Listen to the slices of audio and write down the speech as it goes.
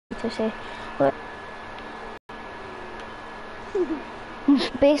to say. But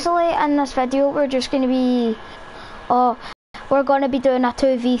basically, in this video, we're just going to be, we're going to be doing a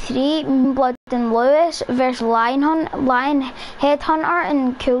 2v3, Blood and Lewis versus Lion Headhunter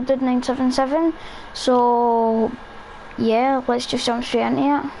and Cool Dude 977. So, yeah, let's just jump straight into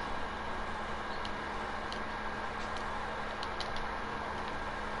it.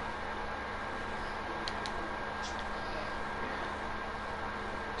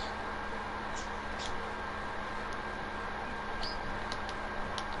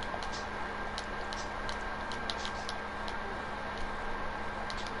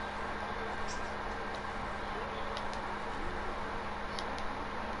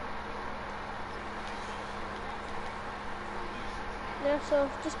 Yeah, so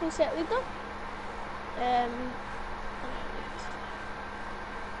I've just been set leader.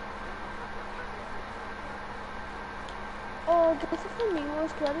 Oh, go for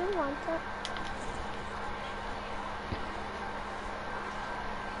flamingos, because I didn't want it.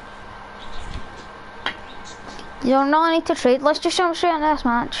 You don't really need to trade, let's just jump straight into this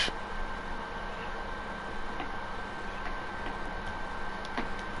match.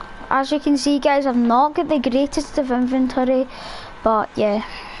 As you can see, guys, I've not got the greatest of inventory, but yeah.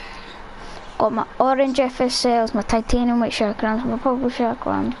 Got my orange FSLs, my titanium white shotguns, my purple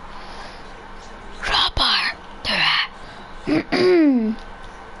shotguns. Rubber! Do it!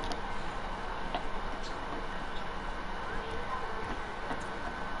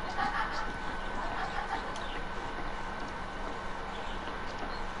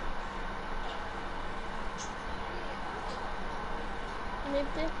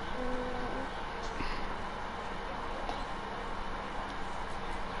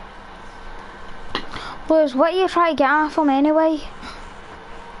 Liz, what are you trying to get off him anyway?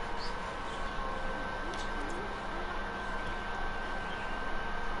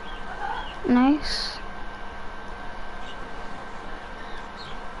 Nice.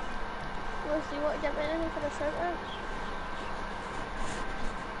 Liz, do you want to get me anything for the shout out?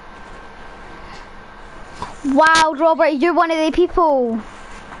 Wow, Robert, you're one of the people.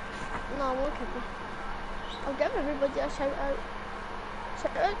 No, I won't give you. I'll give everybody a shout out.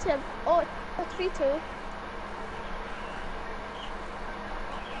 Shout out to him. Oh, a 3-2.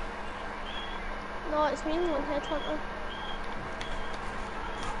 No, it's me and one Headhunter.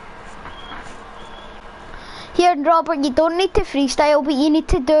 Here, Robert, you don't need to freestyle, but you need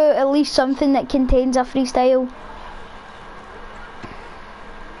to do at least something that contains a freestyle.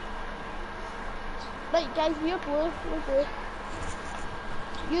 Right, guys, we're blue. We're blue.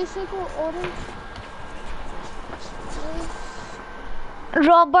 You should go orange.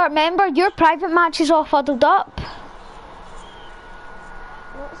 Robert, remember, your private match is all fuddled up.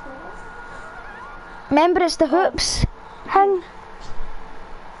 No, it's not. Remember, it's the hoops thing.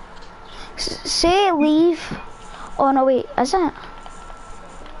 Say leave. Oh no, wait, is it?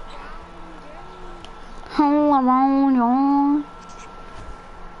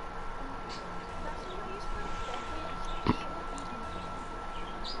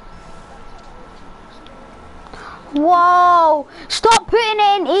 Whoa! Stop putting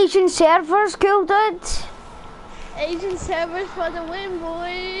in Asian servers, Cool Dude. Asian servers for the win,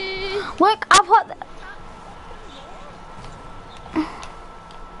 boys. Look, I've got.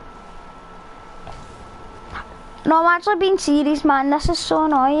 No, I'm actually being serious, man. This is so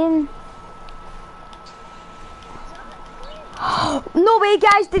annoying. No way,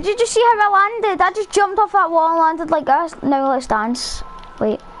 guys. Did you just see how I landed? I just jumped off that wall and landed like this. Now let's dance.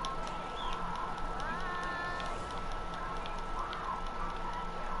 Wait.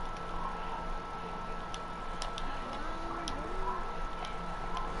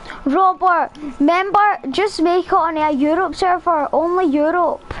 Robert, remember, just make it on a Europe server. Only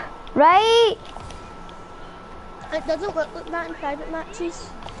Europe. Right? It doesn't look like that in private matches.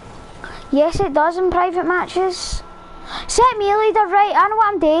 Yes, it does in private matches. Set me leader, right? I know what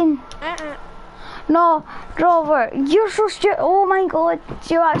I'm doing. No, Robert, you're so stupid. Oh my god,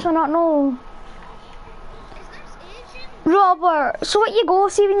 do you actually not know? Robert, so what you go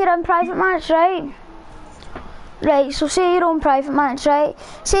see when you're in private match, right? Right, so say you're on private match, right?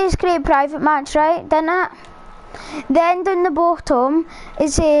 Say it's create private match, right? Didn't it? Then down the bottom, it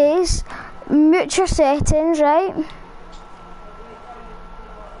says mute your settings, right?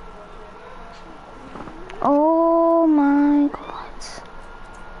 Oh my god.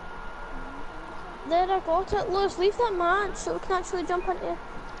 There, I got it. Lewis, leave that match so we can actually jump into it.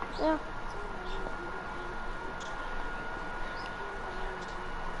 Yeah.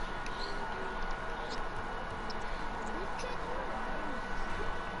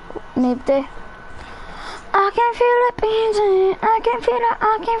 Nobody. I can feel it beating. I can feel it.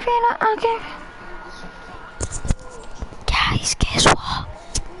 I can feel it. I can. Guys, guess what?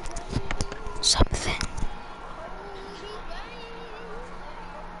 Something.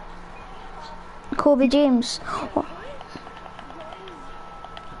 Kobe James. Oh.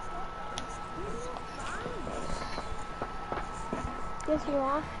 Yes, you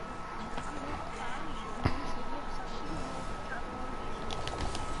are.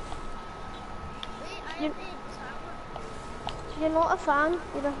 You're not a fan.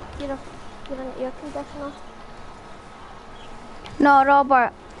 You're an air conditioner. No,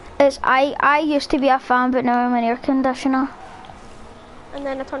 Robert. It's I used to be a fan, but now I'm an air conditioner. And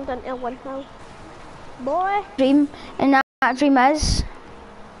then I turned into a windmill. Boy. Dream, and that dream is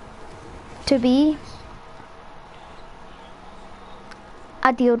to be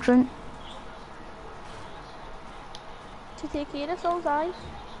a deodorant. To take aerosols, aye.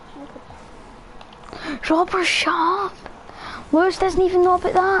 Robert, shut up. Lewis doesn't even know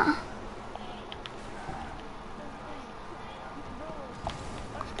about that.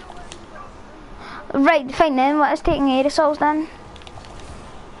 Right, fine then, let us taking aerosols then.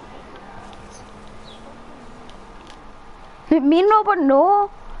 Me and Robert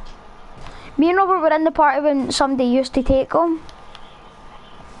know. Me and Robert were in the party when somebody used to take them.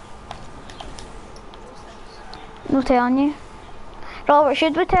 No telling you. Robert,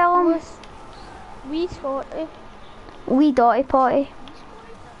 should we tell him? We Scotty. We Dotty Potty.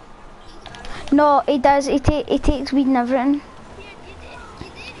 No, he does. He takes weed and everything.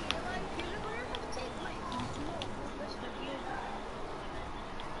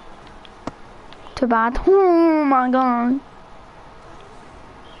 Too bad. Oh my god.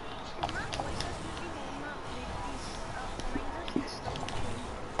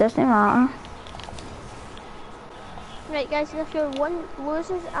 Doesn't matter. Right guys, if you're one,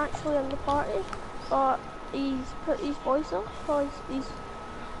 Lewis is actually in the party, but he's put his voice up because he's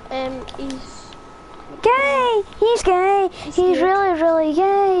gay! He's gay! He's really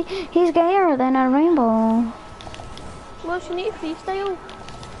gay! He's gayer than a rainbow. Lewis, you need to freestyle.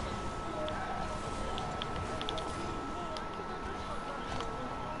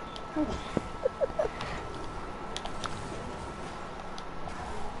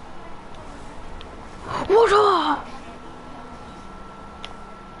 What up?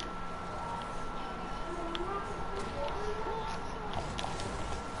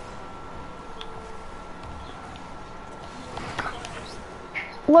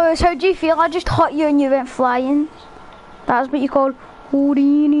 Lewis, how do you feel? I just hit you and you went flying. That's what you call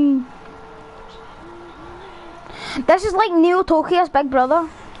Houdini. This is like Neo Tokyo's big brother.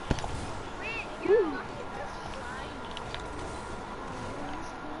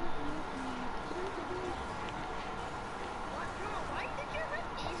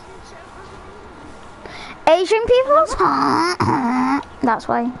 Asian people? That's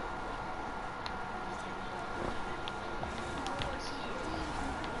why.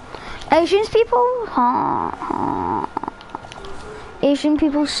 Asian people? Asian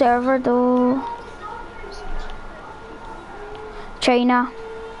people server though. China.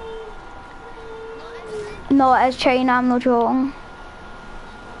 No, it's China, I'm not joking.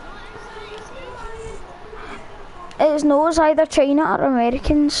 It's no, it's either China or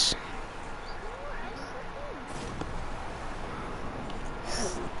Americans.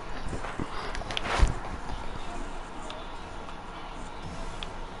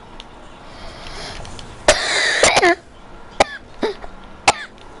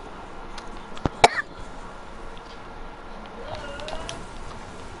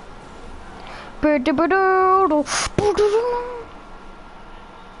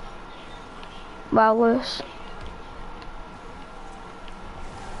 Wow, Lewis.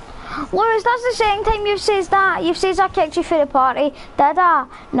 Lewis, that's the second time you've said that. You've said I kicked you for the party. Did I?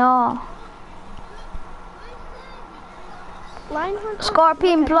 No.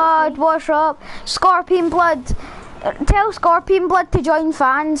 Scorpion Blood, what's up? Scorpion Blood. Tell Scorpion Blood to join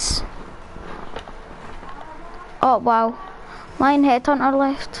fans. Oh, wow. Lion Headhunter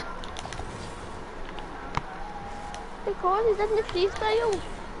left. Because he's in the freestyle.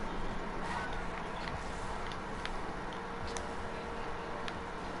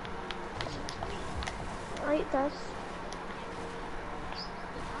 Right, does.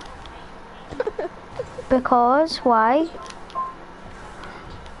 Because, why?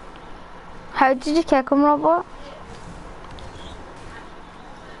 How did you kick him, Robert?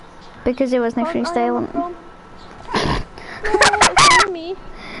 Because it wasn't freestyling. No, it's only me.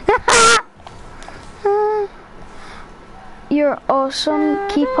 You're awesome.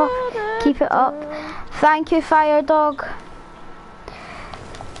 Keep it up. Thank you, Fire Dog.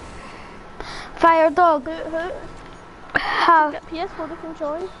 Fire dog. Who? Get PS4 they can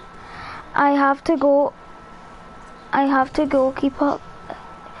join. I have to go. Keep up.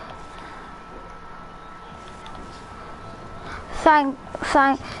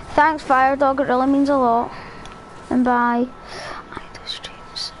 Thanks, Fire Dog. It really means a lot. And bye. I do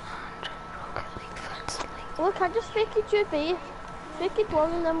streams and Rocket League fans. Look, I just faked you, babe. Faked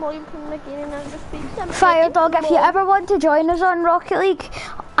one and then while you come again and I just faked them. Fire Dog, if you ever want to join us on Rocket League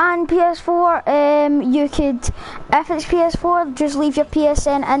and PS4, you could, if it's PS4, just leave your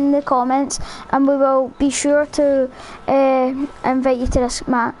PSN in the comments and we will be sure to invite you to this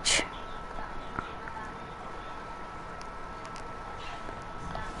match.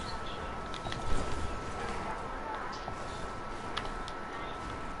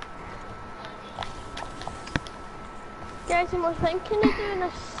 Guys, and we're thinking of doing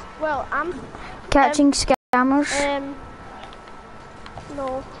this. Well, I'm catching scammers.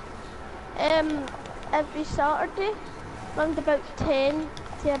 No. Every Saturday, around about 10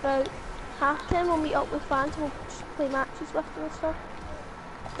 to about 10:30, we'll meet up with fans and we'll just play matches with them and stuff.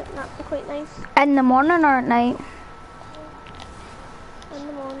 I think that'd be quite nice. In the morning or at night? In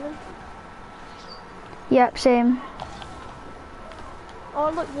the morning. Yep, same.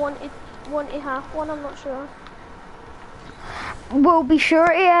 Or like 1 to 1:30, I'm not sure. We'll be sure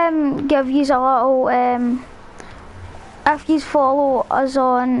to give you a little, if you follow us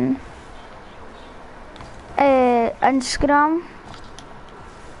on Instagram,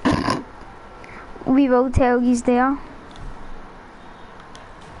 we will tell you there.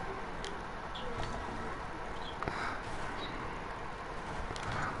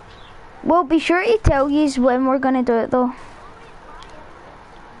 We'll be sure to tell you when we're going to do it though.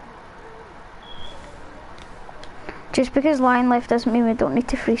 Just because Lion left doesn't mean we don't need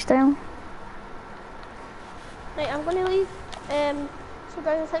to freestyle. Right, I'm going to leave. So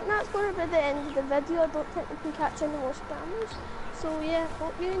guys, I think that's going to be the end of the video. I don't think we can catch any more spammers. So yeah,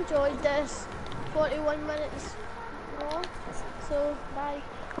 hope you enjoyed this 41 minutes long. So bye.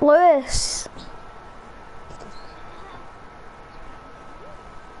 Lewis.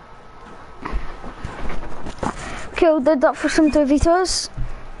 Cool, did that for some Doritos.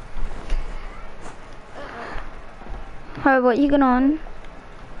 How about you going on?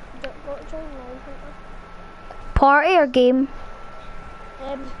 Party or game?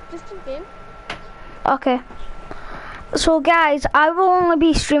 Just a game. Okay. So guys, I will only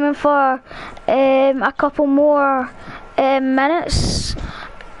be streaming for a couple more minutes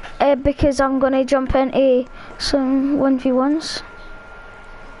because I'm gonna jump into some 1v1s.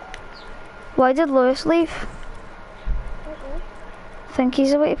 Why did Lewis leave? Think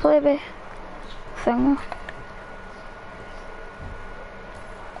he's about to play the thing.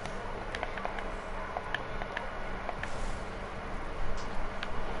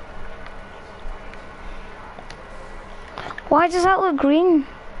 Why does that look green?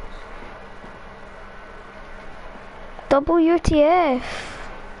 WTF.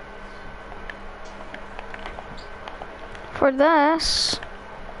 For this,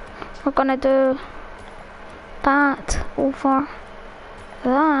 we're gonna do that over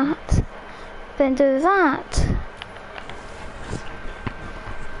that, then do that.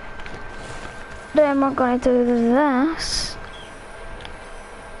 Then we're gonna do this.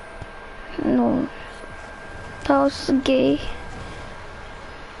 No. That was gay.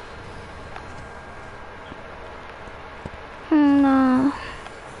 No.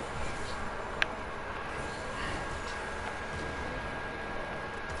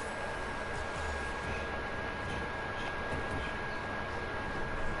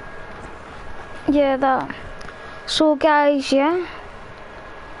 Yeah, that. So guys, yeah.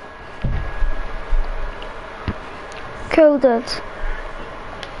 Cool, dude.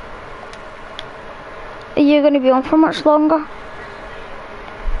 Are you going to be on for much longer?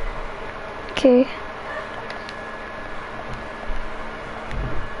 Okay.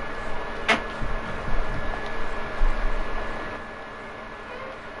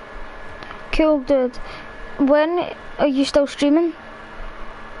 Cool, dude. When are you still streaming?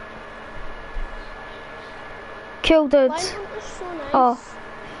 Cool, dude. Line Hunter's so nice. Oh,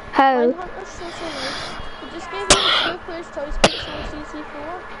 how? Line Hunter's so nice. He just gave me a 2-player's choice piece on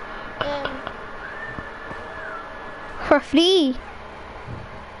CC4. For free.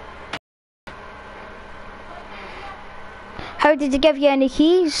 How did he give you any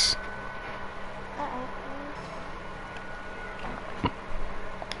keys?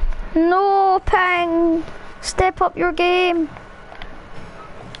 No, Pang. Step up your game.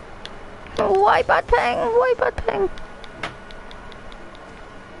 Why bad Pang? Why bad Pang?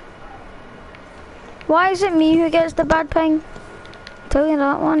 Why is it me who gets the bad ping? Tell you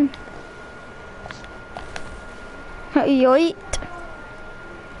that one. Yoit.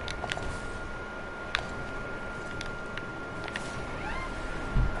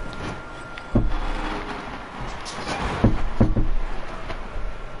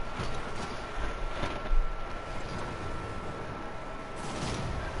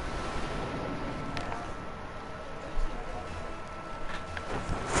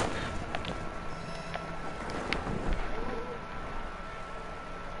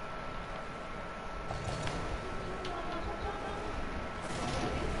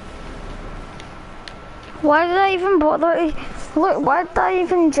 Why did I even bother? Look, why did I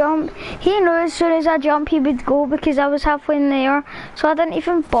even jump? He knew as soon as I jumped he would go because I was halfway in the air, so I didn't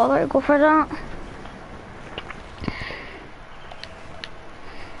even bother to go for that.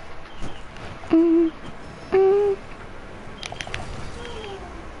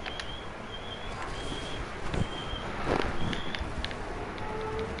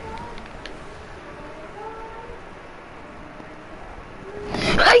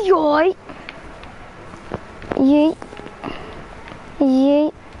 Yoy! Yeet.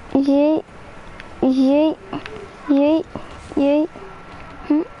 Yeet. Yeet. Yeet. Yeet. Yeet.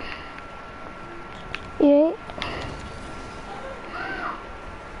 Yeet.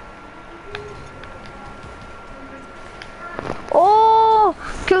 Oh!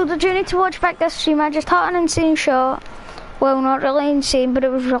 Cool, did you need to watch back this stream? I just had an insane shot. Well, not really insane, but it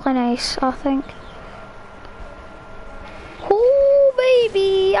was really nice, I think. Oh,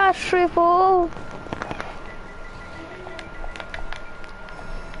 baby! A triple!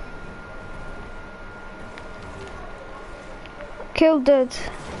 Killed it.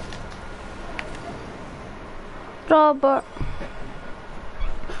 Robert.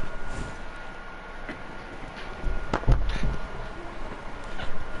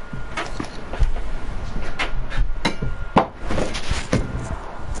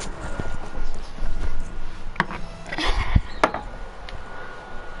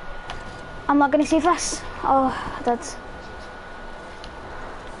 I'm not gonna save this. Oh, I did.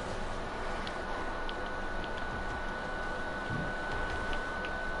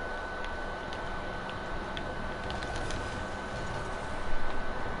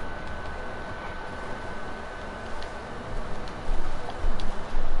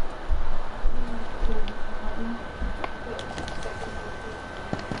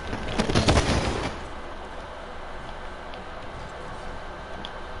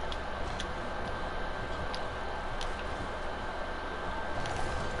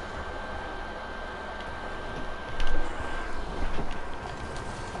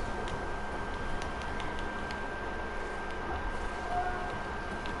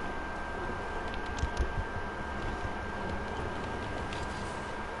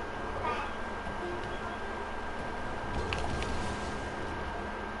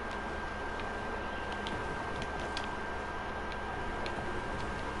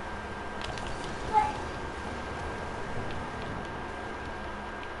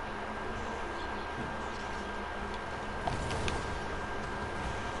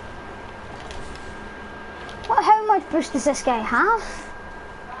 How much boost does this guy have?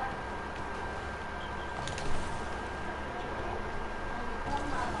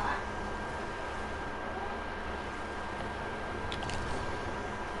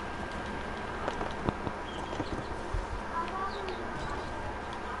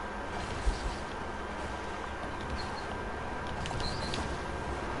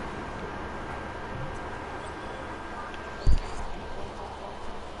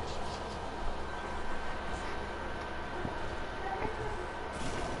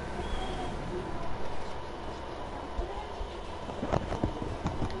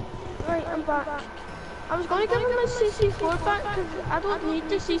 Right, I'm back. I was going to give him my CC4 back because I don't need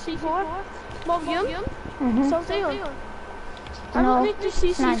the CC4. Well, you? So do you? I don't need the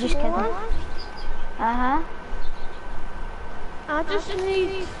CC4. Nah, just kidding. Uh-huh. I just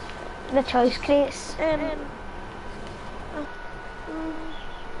need the choice crates.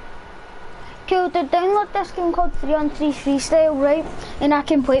 Cool, to download this game called 3-on-3 Freestyle, right? And I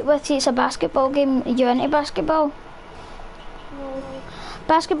can play it with you. It's a basketball game. Are you into basketball? No.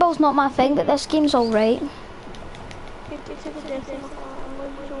 Basketball's not my thing, but this game's alright.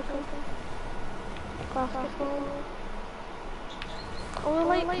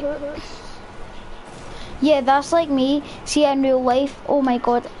 Yeah, that's like me. See, in real life, oh my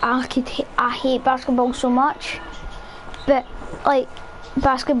god, I hate basketball so much. But like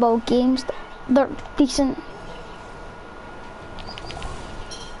basketball games, they're decent.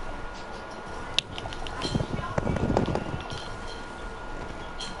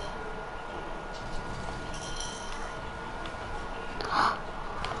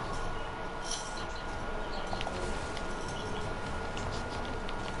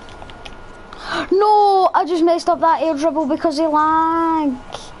 I just messed up that air dribble because of lag.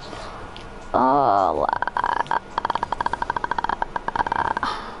 Oh,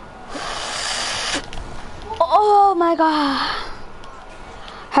 oh my god.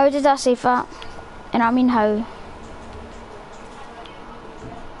 How did I save that? And I mean how?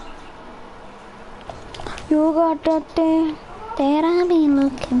 You got that thing that I've been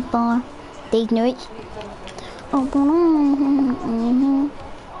looking for. They knew it.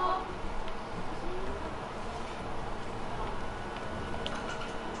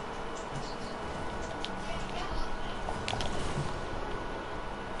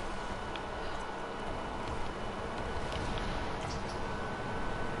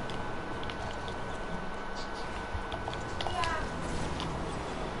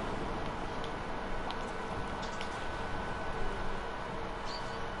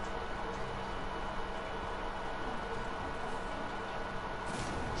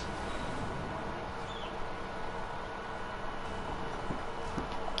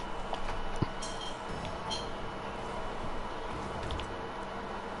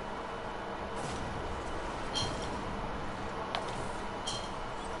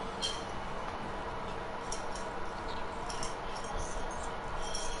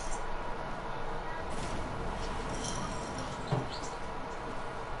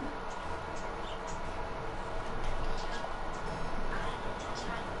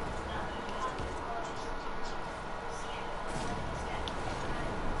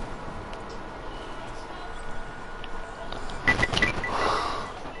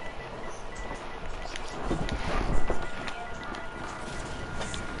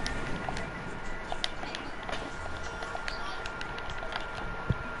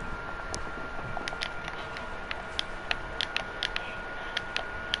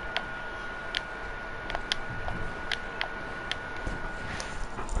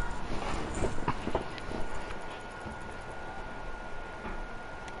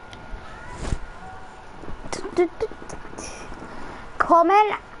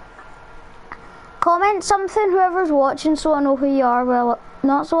 Comment something, whoever's watching, so I know who you are. Well,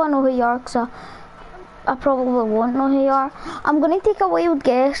 not so I know who you are, because I probably won't know who you are. I'm going to take a wild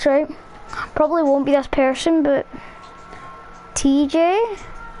guess, right? Probably won't be this person, but TJ.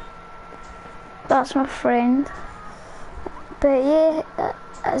 That's my friend. But yeah, it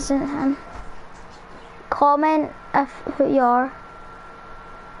isn't him. Comment if who you are.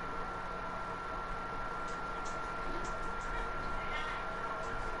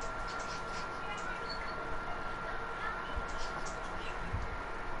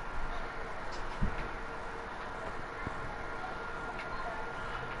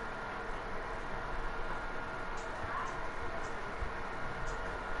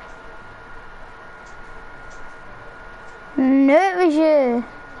 No, it was you.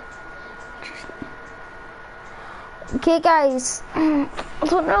 Okay guys, I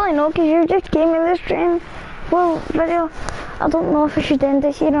don't really know because you just gave me this stream. Well, video. I don't know if I should end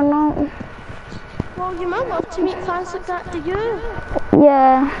it here or not. Well, you might love to meet fans like that, do you?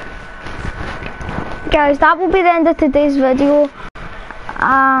 Yeah. Guys, that will be the end of today's video.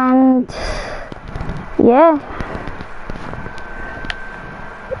 And yeah.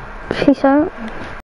 Peace out.